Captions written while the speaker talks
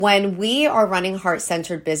When we are running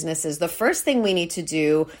heart-centered businesses, the first thing we need to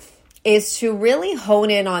do is to really hone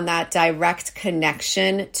in on that direct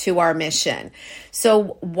connection to our mission.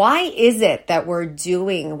 So why is it that we're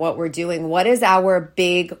doing what we're doing? What is our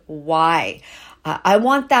big why? I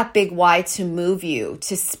want that big why to move you,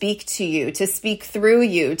 to speak to you, to speak through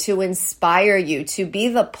you, to inspire you, to be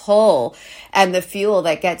the pull and the fuel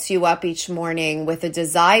that gets you up each morning with a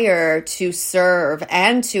desire to serve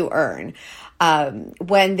and to earn.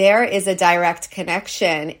 When there is a direct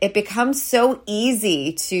connection, it becomes so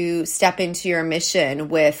easy to step into your mission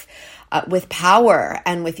with power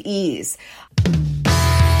and with ease.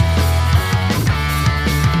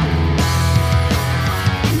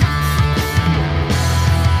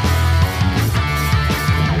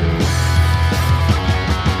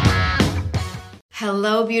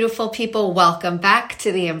 Hello, beautiful people. Welcome back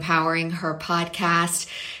to the Empowering Her podcast.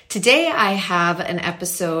 Today, I have an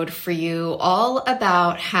episode for you all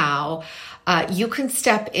about how you can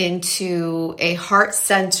step into a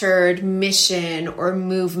heart-centered mission or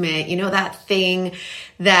movement. You know, that thing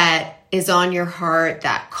that is on your heart,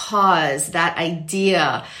 that cause, that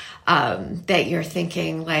idea that you're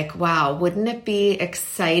thinking like, wow, wouldn't it be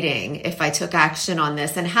exciting if I took action on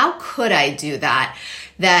this? And how could I do that?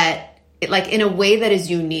 Like in a way that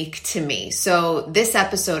is unique to me. So this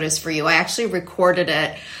episode is for you. I actually recorded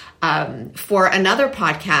it for another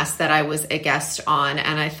podcast that I was a guest on,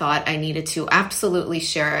 and I thought I needed to absolutely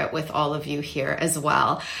share it with all of you here as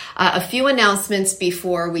well. A few announcements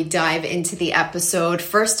before we dive into the episode.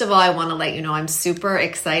 First of all, I want to let you know I'm super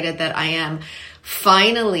excited that I am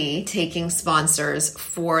finally taking sponsors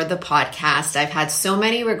for the podcast. I've had so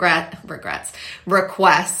many requests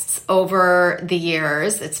over the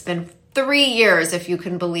years. It's been 3 years, if you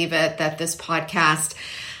can believe it, that this podcast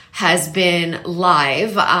has been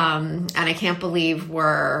live. And I can't believe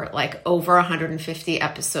we're like over 150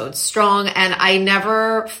 episodes strong. And I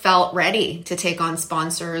never felt ready to take on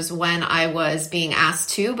sponsors when I was being asked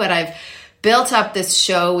to, but I've built up this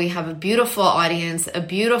show. We have a beautiful audience, a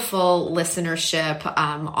beautiful listenership,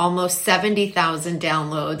 almost 70,000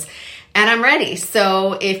 downloads, and I'm ready.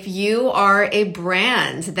 So if you are a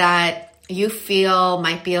brand that you feel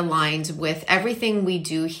might be aligned with everything we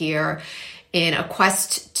do here in a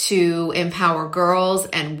quest to empower girls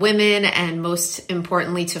and women, and most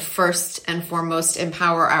importantly, to first and foremost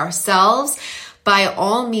empower ourselves, by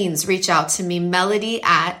all means, reach out to me, Melody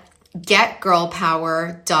at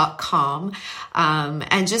getgirlpower.com,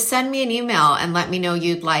 and just send me an email and let me know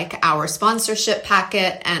you'd like our sponsorship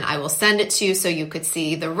packet, and I will send it to you so you could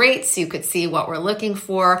see the rates, you could see what we're looking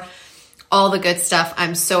for, all the good stuff.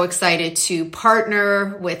 I'm so excited to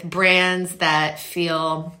partner with brands that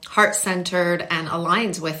feel heart-centered and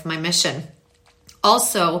aligned with my mission.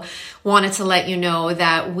 Also, wanted to let you know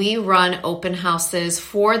that we run open houses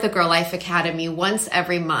for the Girl Life Academy once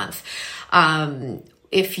every month.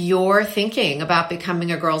 If you're thinking about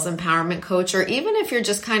becoming a girls empowerment coach, or even if you're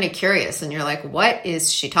just kind of curious and you're like, what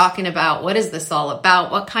is she talking about? What is this all about?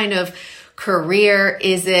 What kind of career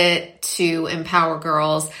is it to empower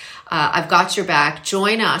girls? I've got your back.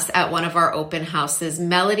 Join us at one of our open houses,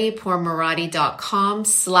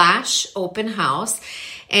 melodypourmoradi.com/open house,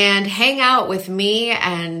 and hang out with me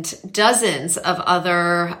and dozens of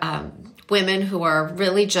other women who are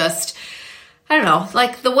really just, I don't know,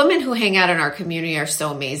 like the women who hang out in our community are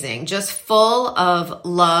so amazing, just full of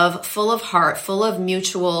love, full of heart, full of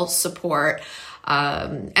mutual support.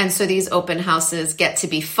 And so these open houses get to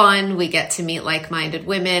be fun. We get to meet like-minded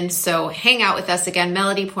women. So hang out with us again,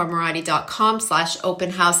 melodypourmoradi.com/open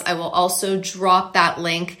house. I will also drop that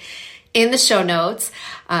link in the show notes.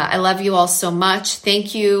 I love you all so much.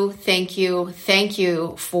 Thank you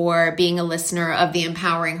for being a listener of the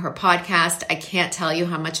Empowering Her podcast. I can't tell you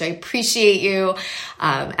how much I appreciate you,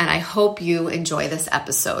 and I hope you enjoy this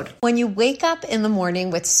episode. When you wake up in the morning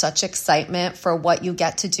with such excitement for what you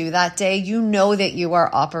get to do that day, you know that you are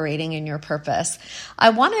operating in your purpose.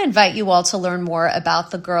 I want to invite you all to learn more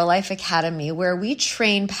about the Girl Life Academy, where we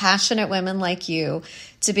train passionate women like you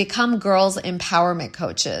to become girls empowerment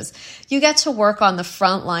coaches. You get to work on the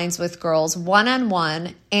front lines with girls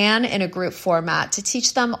one-on-one and in a group format to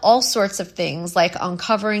teach them all sorts of things like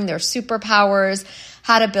uncovering their superpowers,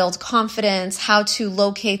 how to build confidence, how to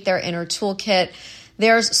locate their inner toolkit.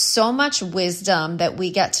 There's so much wisdom that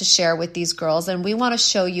we get to share with these girls, and we want to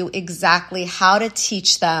show you exactly how to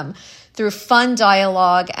teach them through fun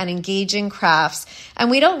dialogue and engaging crafts.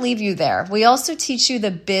 And we don't leave you there. We also teach you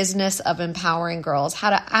the business of empowering girls,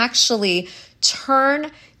 how to actually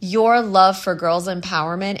turn your love for girls'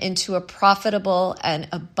 empowerment into a profitable and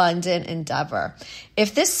abundant endeavor.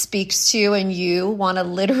 If this speaks to you and you want to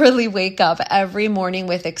literally wake up every morning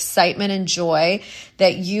with excitement and joy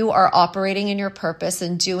that you are operating in your purpose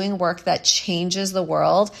and doing work that changes the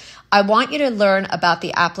world, I want you to learn about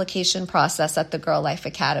the application process at the Girl Life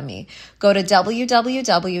Academy. Go to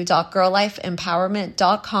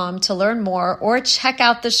www.girllifeempowerment.com to learn more or check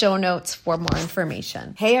out the show notes for more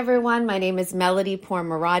information. Hey everyone, my name is Melody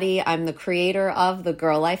Pourmoradi. I'm the creator of the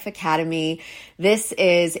Girl Life Academy. This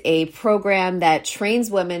is a program that trains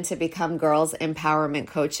women to become girls' empowerment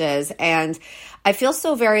coaches, and I feel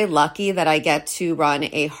so very lucky that I get to run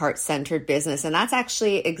a heart-centered business, and that's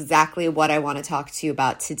actually exactly what I want to talk to you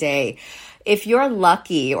about today. If you're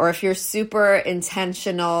lucky or if you're super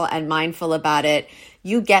intentional and mindful about it,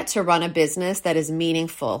 you get to run a business that is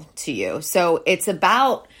meaningful to you. So it's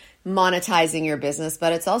about monetizing your business,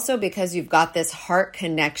 but it's also because you've got this heart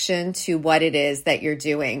connection to what it is that you're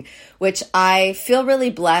doing, which I feel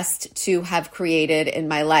really blessed to have created in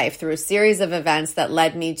my life through a series of events that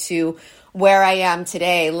led me to where I am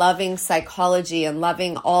today, loving psychology and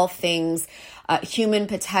loving all things human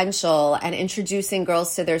potential and introducing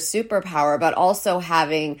girls to their superpower, but also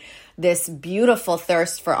having this beautiful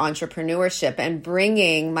thirst for entrepreneurship, and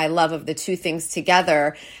bringing my love of the two things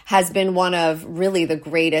together has been one of really the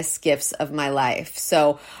greatest gifts of my life.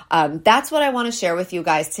 So that's what I want to share with you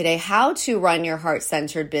guys today: how to run your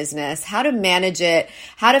heart-centered business, how to manage it,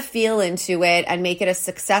 how to feel into it and make it as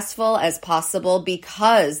successful as possible,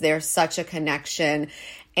 because there's such a connection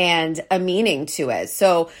and a meaning to it.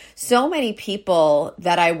 So many people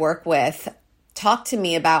that I work with talk to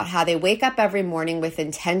me about how they wake up every morning with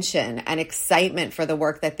intention and excitement for the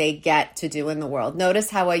work that they get to do in the world. Notice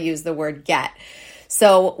how I use the word get.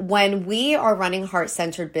 So when we are running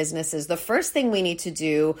heart-centered businesses, the first thing we need to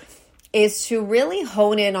do is to really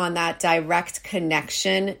hone in on that direct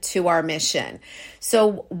connection to our mission.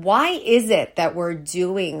 So why is it that we're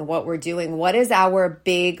doing what we're doing? What is our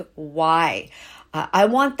big why? I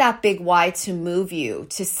want that big why to move you,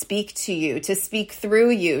 to speak to you, to speak through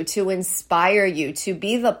you, to inspire you, to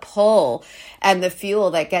be the pull and the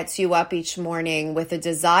fuel that gets you up each morning with a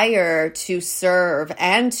desire to serve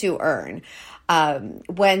and to earn.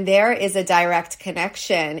 When there is a direct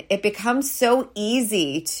connection, it becomes so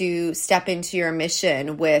easy to step into your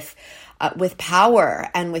mission with power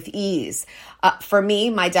and with ease. For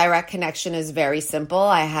me, my direct connection is very simple.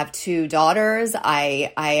 I have 2 daughters.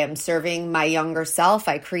 I am serving my younger self.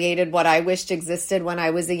 I created what I wished existed when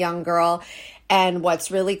I was a young girl. And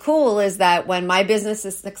what's really cool is that when my business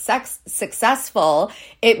is successful,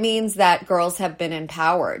 it means that girls have been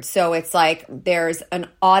empowered. So it's like there's an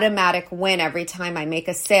automatic win every time I make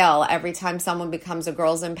a sale, every time someone becomes a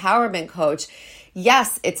girls empowerment coach.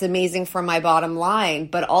 Yes, it's amazing for my bottom line,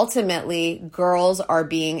 but ultimately girls are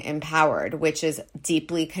being empowered, which is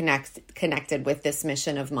deeply connected with this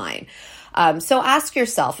mission of mine. So ask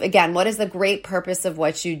yourself, again, what is the great purpose of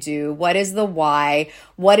what you do? What is the why?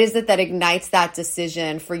 What is it that ignites that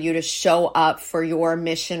decision for you to show up for your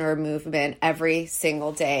mission or movement every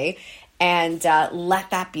single day? And let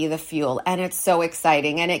that be the fuel. And it's so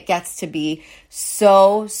exciting, and it gets to be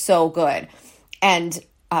so good. And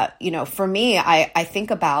for me, I think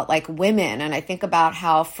about like women, and I think about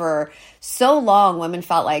how for so long women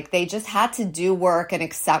felt like they just had to do work and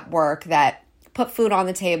accept work that put food on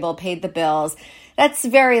the table, paid the bills. That's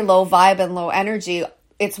very low vibe and low energy.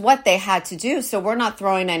 It's what they had to do. So we're not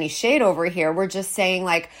throwing any shade over here. We're just saying,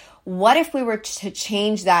 like, what if we were to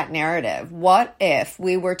change that narrative? What if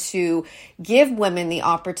we were to give women the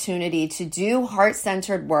opportunity to do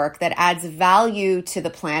heart-centered work that adds value to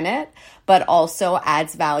the planet, but also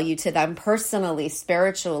adds value to them personally,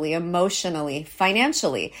 spiritually, emotionally,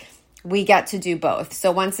 financially? We get to do both.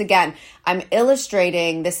 So once again, I'm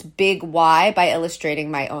illustrating this big why by illustrating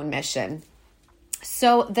my own mission.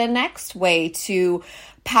 So the next way to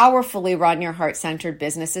powerfully run your heart-centered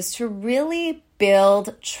business is to really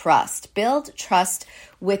build trust. Build trust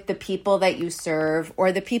with the people that you serve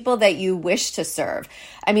or the people that you wish to serve.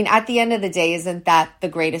 I mean, at the end of the day, isn't that the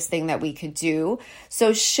greatest thing that we could do?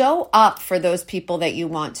 So show up for those people that you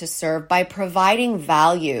want to serve by providing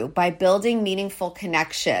value, by building meaningful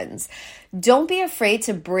connections. Don't be afraid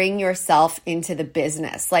to bring yourself into the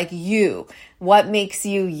business, like you. What makes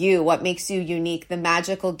you you? What makes you unique? The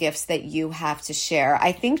magical gifts that you have to share.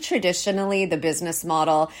 I think traditionally the business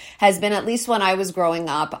model has been, at least when I was growing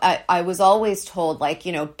up, I was always told, like,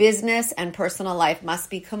 business and personal life must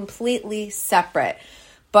be completely separate.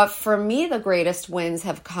 But for me, the greatest wins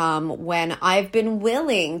have come when I've been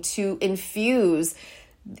willing to infuse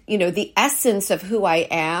the essence of who I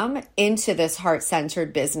am into this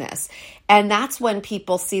heart-centered business. And that's when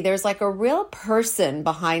people see there's like a real person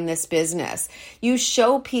behind this business. You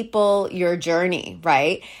show people your journey,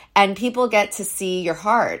 right? And people get to see your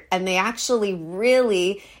heart. And they actually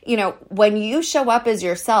really, when you show up as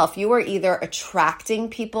yourself, you are either attracting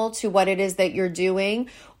people to what it is that you're doing,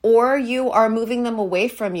 or you are moving them away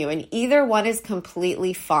from you. And either one is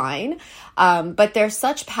completely fine. But there's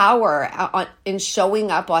such power in showing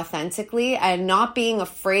up authentically and not being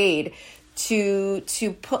afraid to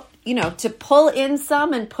pull in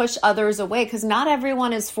some and push others away, because not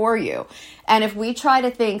everyone is for you. And if we try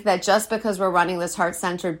to think that just because we're running this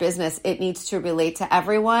heart-centered business, it needs to relate to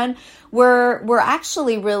everyone, we're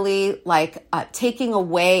actually really taking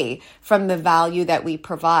away from the value that we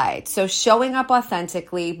provide. So showing up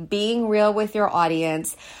authentically, being real with your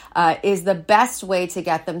audience, is the best way to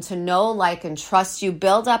get them to know, like, and trust you,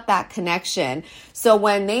 build up that connection. So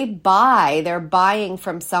when they buy, they're buying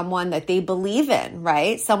from someone that they believe in,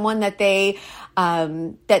 right? Someone that they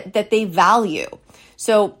value.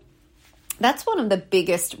 So that's one of the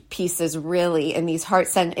biggest pieces really in these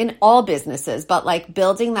in all businesses, but like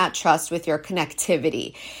building that trust with your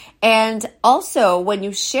connectivity. And also when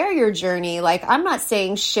you share your journey, like I'm not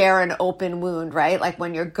saying share an open wound, right? Like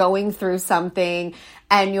when you're going through something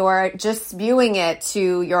and you're just spewing it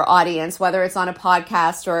to your audience, whether it's on a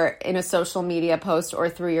podcast or in a social media post or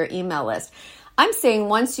through your email list. I'm saying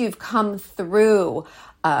once you've come through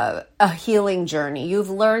a healing journey,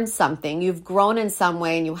 you've learned something, you've grown in some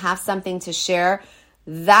way, and you have something to share,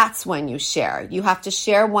 that's when you share. You have to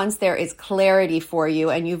share once there is clarity for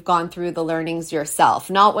you and you've gone through the learnings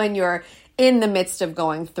yourself, not when you're in the midst of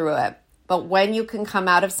going through it. But when you can come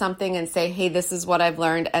out of something and say, hey, this is what I've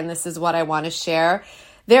learned and this is what I want to share,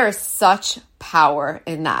 there is such power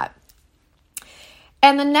in that.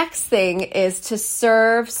 And the next thing is to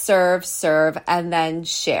serve, and then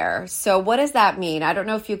share. So what does that mean? I don't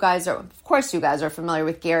know if you guys of course you guys are familiar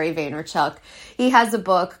with Gary Vaynerchuk. He has a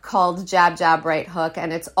book called Jab, Jab, Right Hook,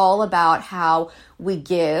 and it's all about how we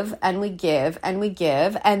give and we give and we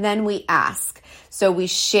give, and then we ask. So we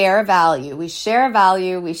share value, and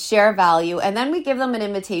then we give them an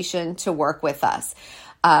invitation to work with us.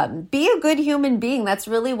 Be a good human being. That's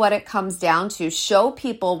really what it comes down to. Show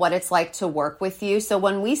people what it's like to work with you. So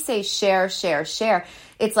when we say share,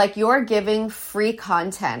 it's like you're giving free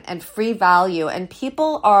content and free value, and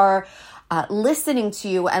people are listening to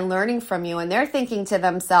you and learning from you. And they're thinking to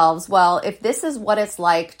themselves, well, if this is what it's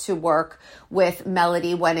like to work with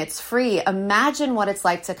Melody when it's free, imagine what it's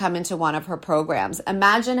like to come into one of her programs.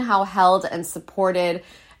 Imagine how held and supported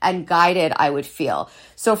and guided I would feel.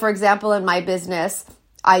 So for example, in my business,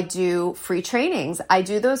 I do free trainings. I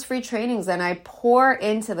do those free trainings and I pour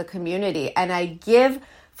into the community and I give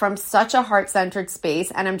from such a heart-centered space.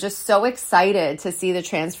 And I'm just so excited to see the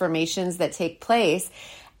transformations that take place.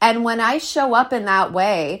 And when I show up in that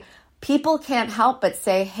way, people can't help but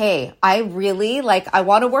say, hey, I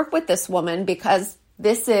want to work with this woman because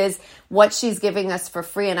this is what she's giving us for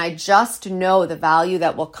free. And I just know the value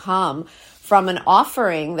that will come from an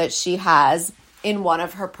offering that she has in one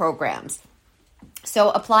of her programs. So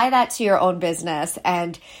apply that to your own business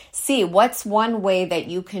and see what's one way that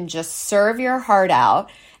you can just serve your heart out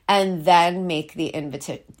and then make the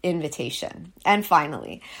invitation. And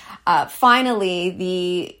finally,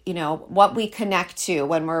 what we connect to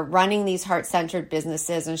when we're running these heart-centered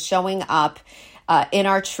businesses and showing up in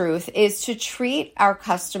our truth is to treat our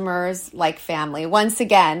customers like family. Once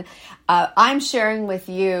again, I'm sharing with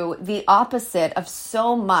you the opposite of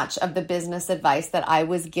so much of the business advice that I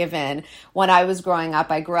was given when I was growing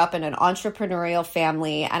up. I grew up in an entrepreneurial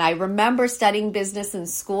family, and I remember studying business in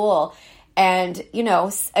school. And,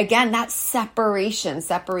 again, that's separation.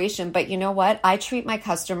 But you know what? I treat my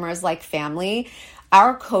customers like family.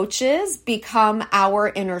 Our coaches become our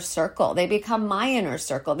inner circle. They become my inner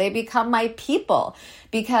circle. They become my people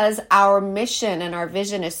because our mission and our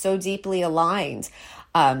vision is so deeply aligned.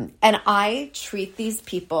 And I treat these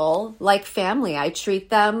people like family. I treat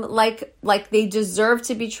them like they deserve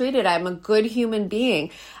to be treated. I'm a good human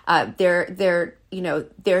being.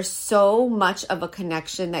 There's so much of a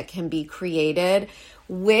connection that can be created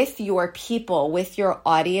with your people, with your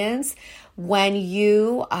audience, when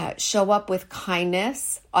you show up with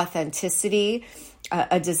kindness, authenticity,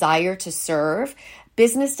 a desire to serve.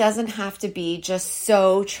 Business doesn't have to be just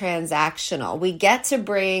so transactional. We get to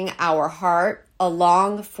bring our heart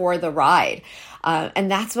along for the ride. And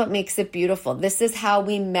that's what makes it beautiful. This is how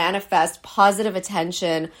we manifest positive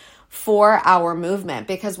attention for our movement,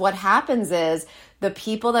 because what happens is the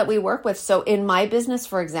people that we work with. So in my business,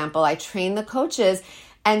 for example, I train the coaches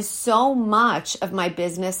And so much of my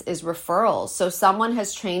business is referrals. So someone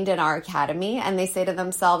has trained in our academy and they say to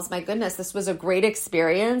themselves, my goodness, this was a great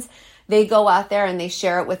experience. They go out there and they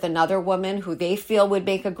share it with another woman who they feel would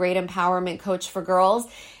make a great empowerment coach for girls.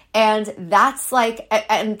 And that's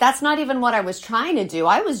not even what I was trying to do.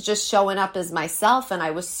 I was just showing up as myself, and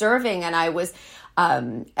I was serving, and I was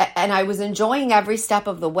enjoying every step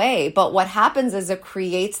of the way. But what happens is it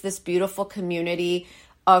creates this beautiful community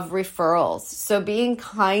of referrals. So being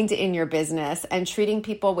kind in your business and treating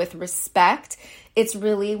people with respect, it's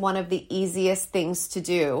really one of the easiest things to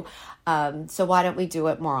do. So why don't we do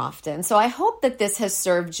it more often? So I hope that this has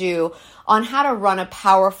served you on how to run a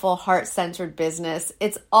powerful, heart-centered business.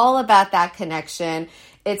 It's all about that connection.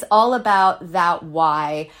 It's all about that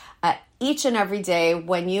why. Each and every day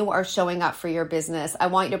when you are showing up for your business, I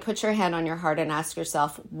want you to put your hand on your heart and ask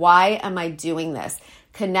yourself, why am I doing this?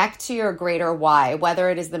 Connect to your greater why, whether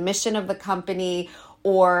it is the mission of the company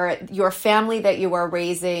or your family that you are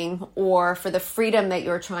raising, or for the freedom that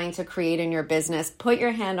you're trying to create in your business. Put your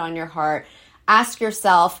hand on your heart. Ask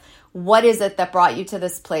yourself, what is it that brought you to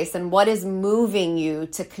this place, and what is moving you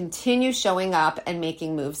to continue showing up and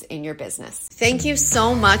making moves in your business? Thank you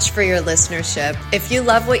so much for your listenership. If you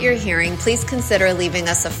love what you're hearing, please consider leaving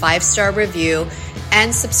us a 5-star review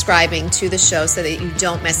and subscribing to the show so that you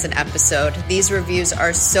don't miss an episode. These reviews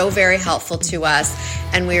are so very helpful to us,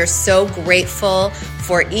 and we are so grateful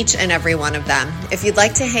for each and every one of them. If you'd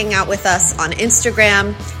like to hang out with us on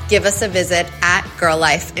Instagram, give us a visit at Girl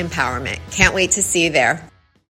Life Empowerment. Can't wait to see you there.